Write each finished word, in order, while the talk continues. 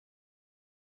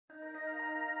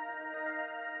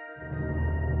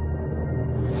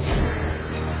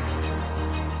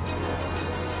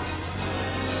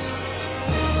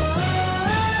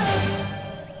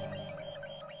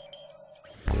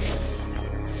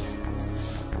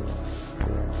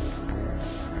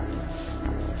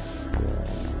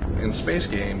the space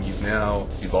game, you've now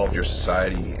evolved your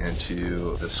society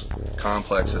into this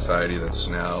complex society that's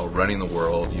now running the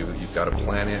world. You've got a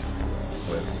planet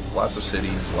with lots of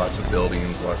cities, lots of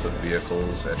buildings, lots of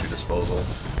vehicles at your disposal,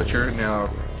 but you're now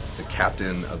the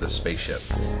captain of the spaceship,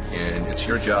 and it's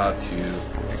your job to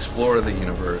explore the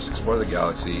universe, explore the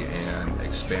galaxy, and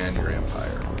expand your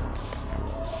empire.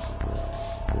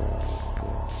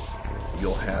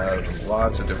 You'll have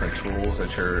lots of different tools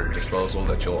at your disposal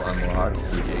that you'll unlock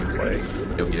through gameplay.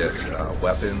 You'll get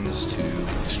weapons to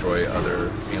destroy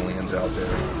other aliens out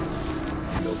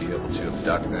there. You'll be able to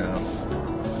abduct them.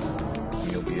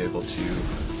 You'll be able to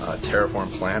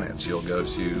terraform planets. You'll go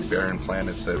to barren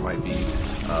planets that might be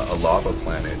a lava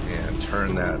planet and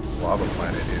turn that lava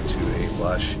planet into a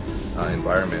lush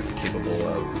environment capable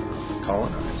of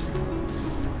colonizing.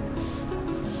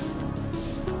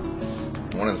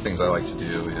 One of the things I like to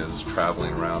do is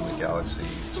traveling around the galaxy,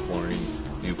 exploring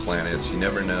new planets. You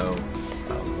never know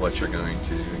what you're going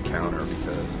to encounter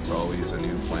because it's always a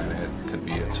new planet. It could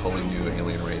be a totally new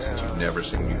alien race that you've never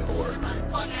seen before.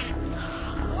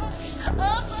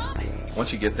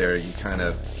 Once you get there, you kind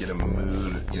of get a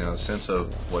mood, a sense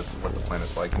of what the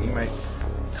planet's like, and you might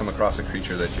come across a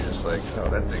creature that you're just like, oh,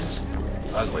 that thing's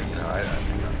ugly,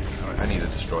 I need to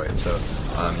destroy it. So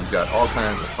you've got all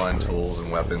kinds of fun tools and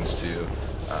weapons to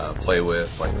play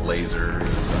with, like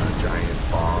lasers,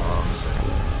 giant bombs,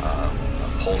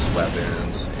 and pulse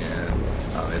weapons,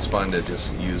 and it's fun to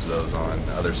just use those on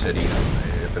other cities.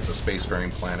 If it's a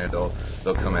spacefaring planet,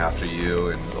 they'll come after you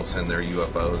and they'll send their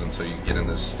UFOs, and so you get in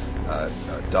this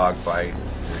dogfight.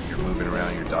 You're moving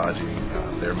around, you're dodging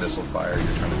their missile fire,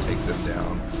 you're trying to take them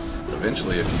down.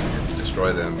 Eventually, if you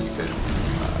destroy them, you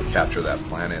could capture that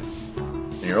planet.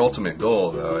 And your ultimate goal,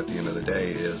 though, at the end of the day,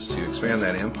 is to expand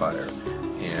that empire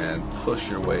and push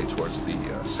your way towards the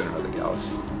center of the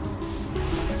galaxy.